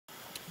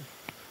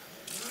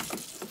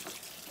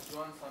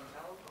want some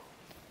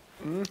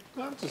help?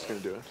 No, I'm just gonna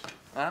do it.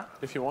 Huh?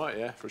 If you want,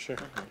 yeah, for sure.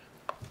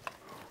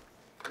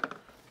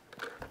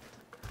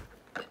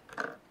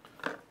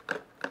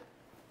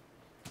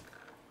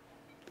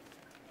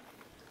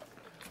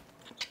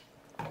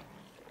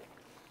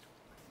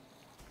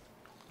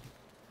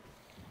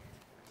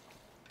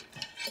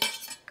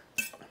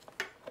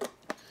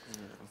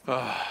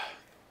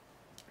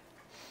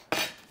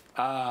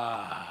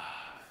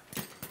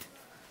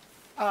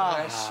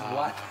 Fresh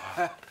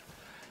water.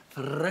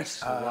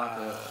 Fresh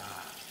water.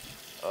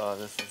 Oh,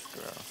 this is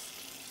gross.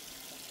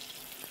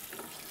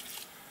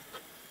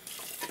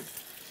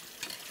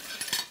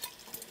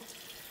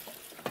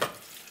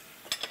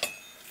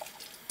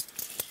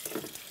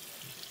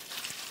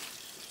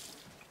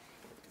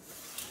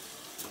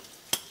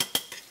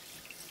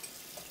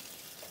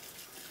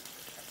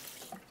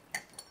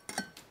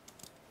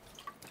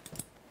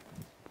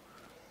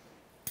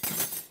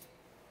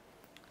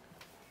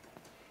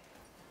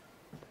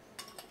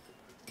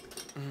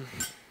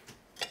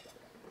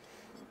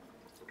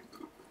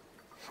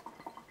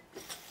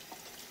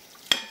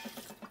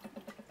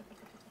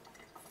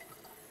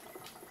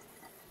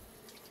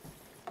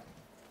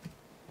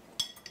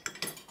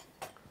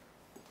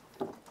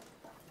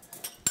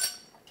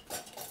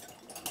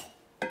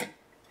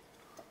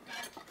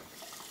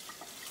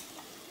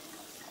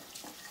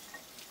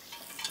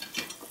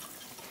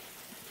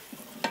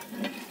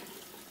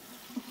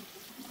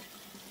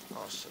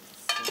 Oh shit,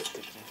 it's so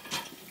sticky.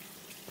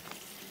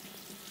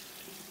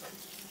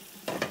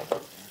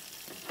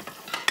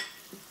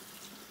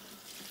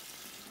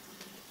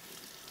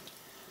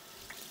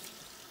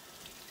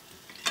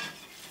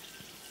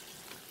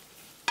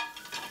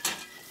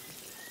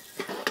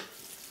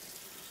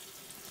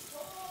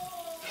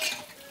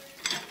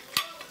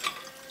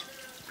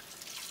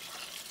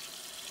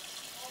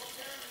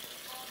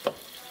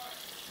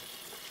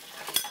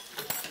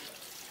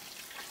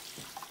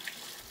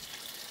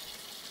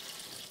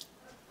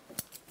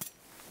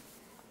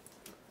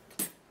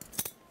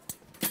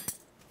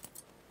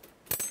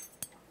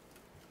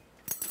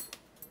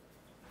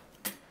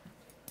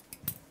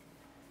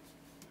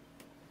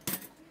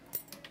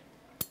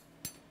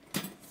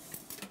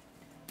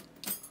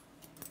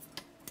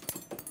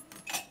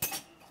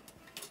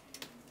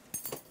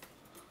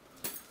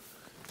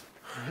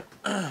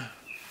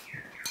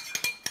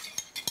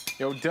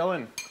 Yo,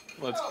 Dylan,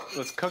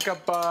 let's cook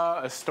up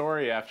a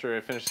story after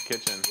I finish the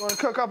kitchen. You want to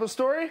cook up a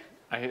story?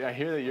 I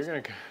hear that you're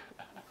gonna.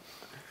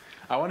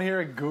 I want to hear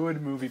a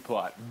good movie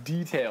plot,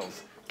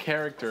 details,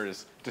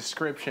 characters,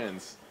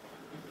 descriptions.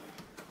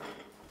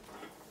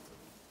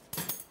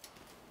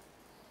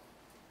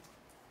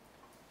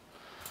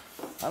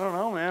 I don't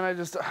know, man. I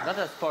just... Not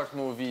a sport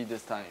movie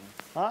this time.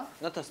 Huh?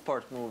 Not a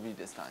sport movie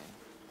this time.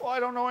 Well, I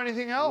don't know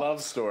anything else.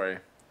 Love story.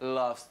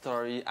 Love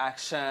story,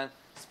 action.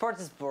 Sport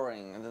is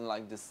boring. I don't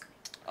like this.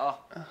 Oh.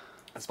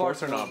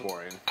 Sports are movie. not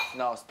boring.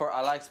 No, sport.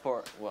 I like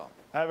sport. Well.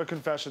 I have a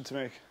confession to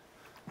make.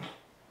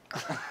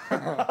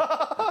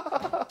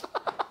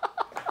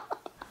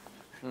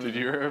 Dude,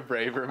 you're a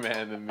braver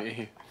man than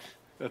me.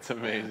 That's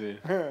amazing.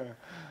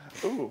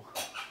 Ooh.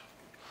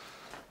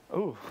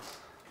 Ooh.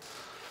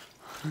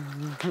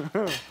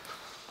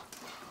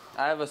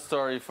 I have a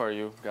story for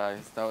you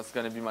guys. That was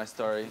gonna be my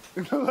story.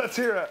 Let's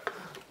hear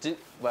it.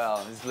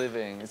 Well, he's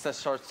living. It's a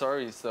short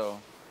story, so.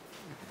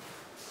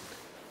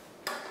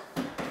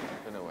 I'm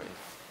gonna wait.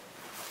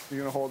 You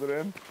gonna hold it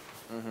in?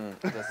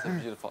 That's a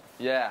beautiful.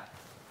 Yeah.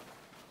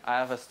 I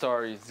have a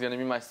story. It's gonna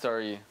be my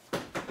story.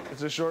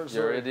 It's a short You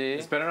story. ready?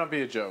 This better not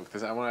be a joke,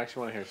 because I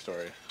actually want to hear a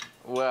story.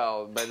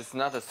 Well, but it's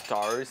not a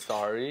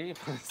story.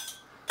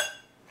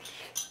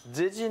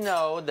 Did you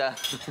know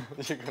that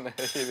you're gonna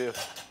hate it?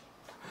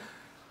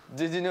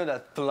 Did you know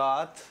that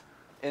plot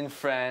in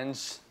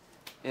French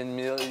it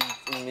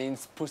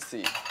means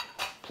pussy?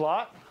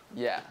 Plot?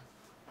 Yeah,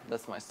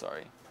 that's my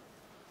story.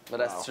 But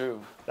that's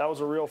true. That was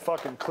a real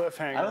fucking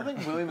cliffhanger. I don't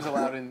think William's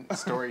allowed in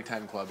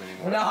Storytime Club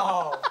anymore.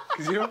 No,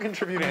 Because you don't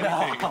contribute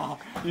anything.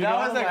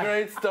 that was a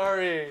great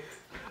story.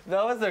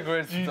 That was a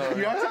great story.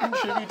 You have to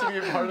contribute to be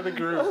a part of the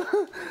group.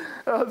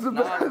 That was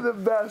the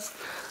best.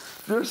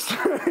 Your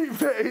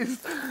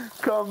straight-faced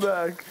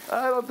comeback.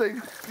 I don't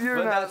think you're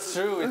But not. that's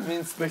true. It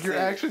means Like, you're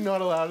pussy. actually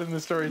not allowed in the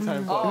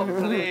Storytime Club. Oh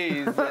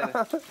please!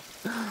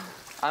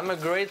 I'm a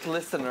great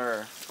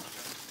listener.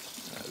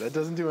 That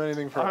doesn't do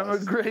anything for I'm a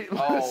us. great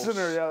Oh,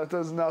 listener. Yeah, it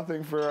does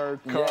nothing for our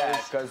cause. Yeah,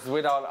 because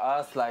without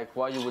us, like,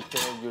 why you would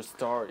tell your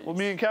stories? Well,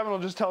 me and Kevin will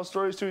just tell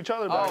stories to each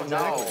other. Oh back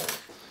no!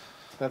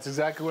 That's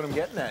exactly what I'm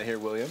getting at here,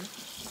 William.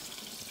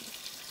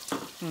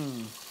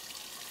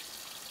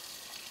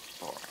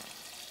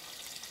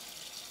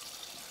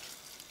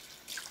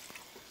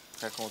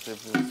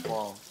 Racontez plus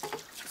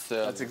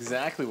l'histoire. That's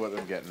exactly what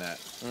I'm getting at.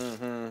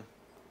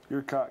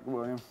 You're cock,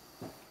 William.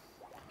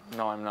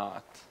 No, I'm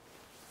not.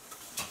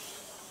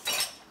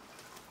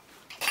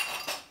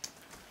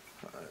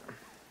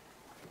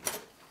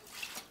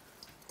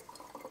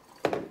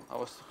 I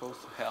was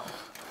supposed to help.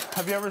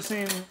 Have you ever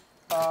seen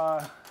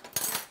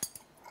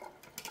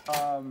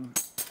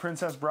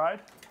Princess Bride?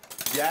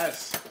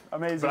 Yes.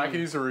 Amazing. But I can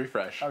use a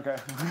refresh. Okay.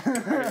 I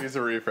can use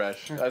a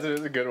refresh. That's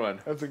a good one.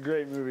 That's a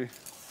great movie.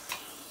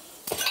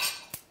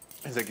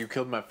 He's like, you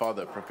killed my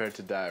father, prepare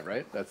to die,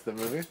 right? That's the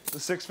movie? The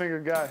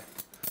six-fingered guy.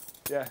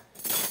 Yeah.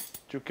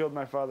 You killed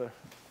my father.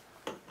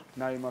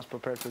 Now you must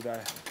prepare to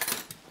die.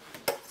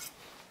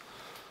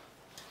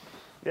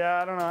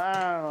 Yeah, I don't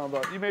know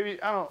about you.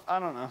 Maybe I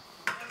don't know.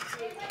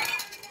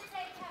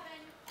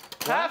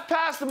 Half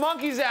past the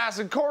monkey's ass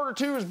and quarter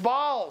to his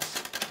balls.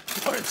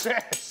 That's what it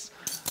says.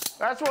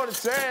 That's what it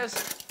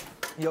says.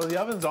 Yo, the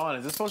oven's on.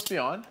 Is this supposed to be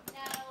on?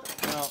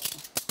 No.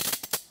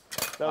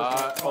 That was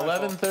my fault.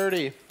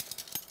 11:30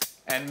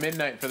 and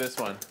midnight for this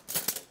one.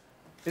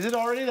 Is it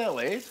already that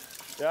late?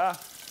 Yeah.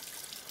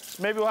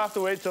 Maybe we'll have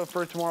to wait till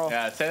for tomorrow.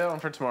 Yeah, say that one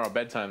for tomorrow.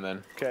 Bedtime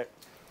then. Okay.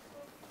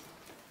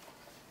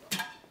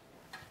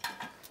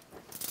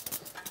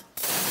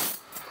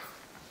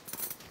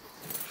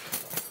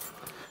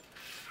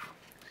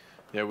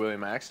 Yeah,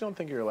 William, I actually don't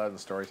think you're allowed in the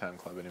Storytime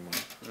Club anymore.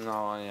 No,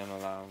 I am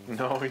allowed.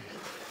 No,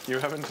 you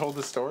haven't told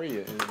the story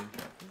yet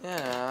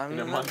Yeah, in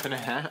a month and a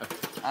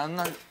half. I'm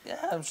not.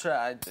 Yeah, I'm sure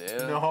I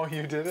did. No,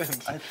 you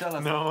didn't. I tell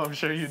a No, I'm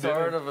sure you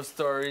sort didn't. of a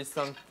story.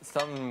 Some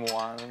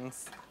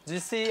once. Do you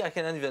see? I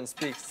cannot even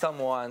speak. Some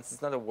once.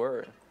 It's not a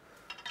word.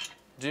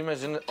 Do you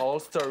imagine an whole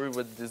story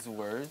with these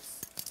words?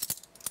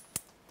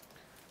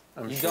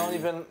 I'm You sure don't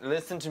even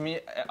listen to me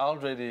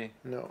already.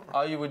 No.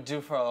 All you would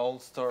do for a whole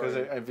story.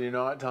 Because if you're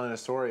not telling a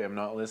story, I'm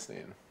not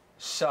listening.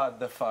 Shut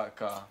the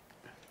fuck up.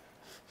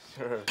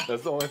 Sure.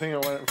 That's the only thing I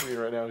want from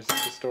you right now is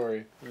just a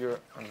story. You're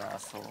an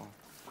asshole.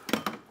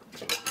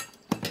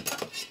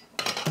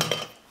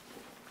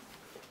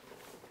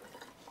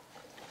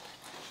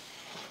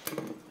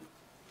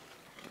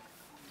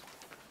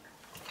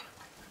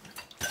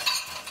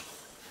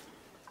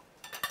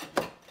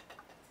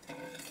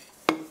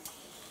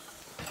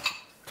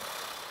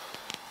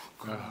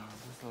 There's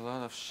a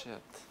lot of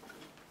shit.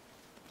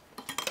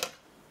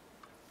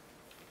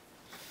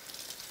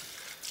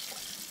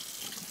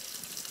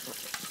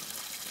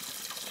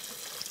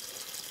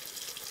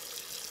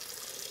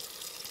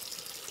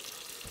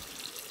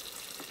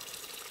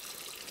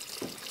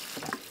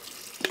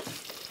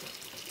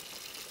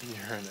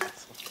 You're an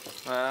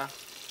asshole.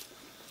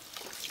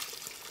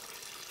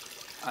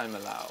 I'm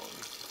allowed.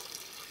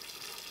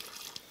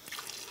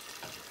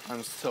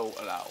 I'm so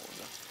allowed.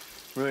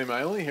 William,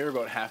 I only hear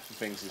about half the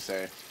things you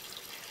say. You're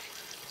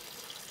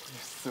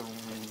so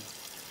mean.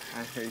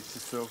 I hate you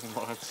so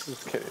much.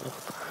 Just kidding.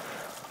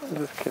 I'm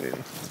just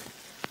kidding.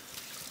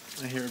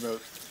 I hear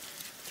about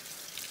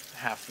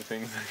half the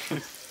things.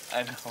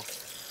 I know.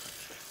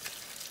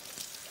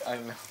 I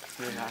know.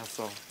 You're an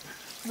asshole.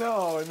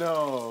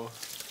 No.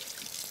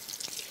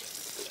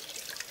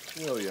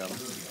 William.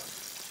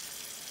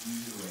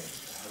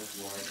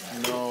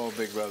 No,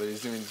 big brother,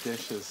 he's doing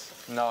dishes.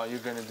 No, you're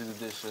gonna do the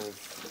dishes.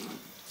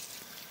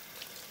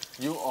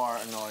 You are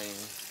annoying.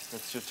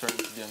 It's your turn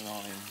to be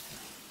annoying.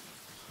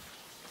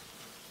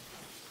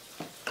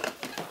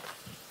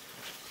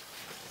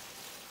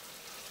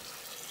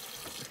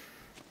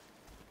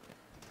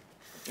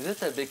 Is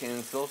it a big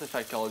insult if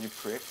I call you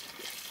prick?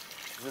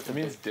 It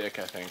means dick,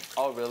 I think.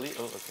 Oh, really?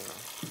 Oh, okay.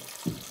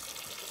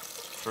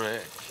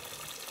 Prick.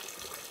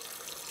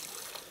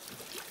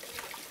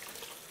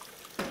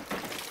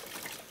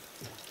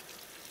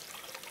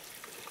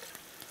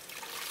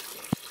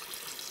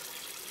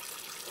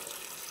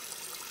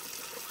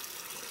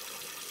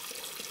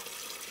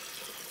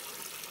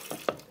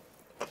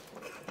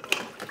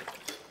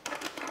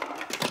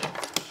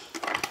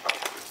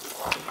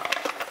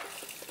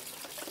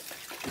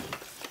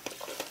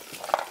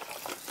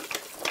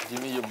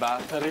 Give me your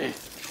battery,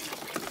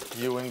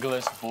 you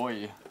English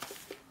boy.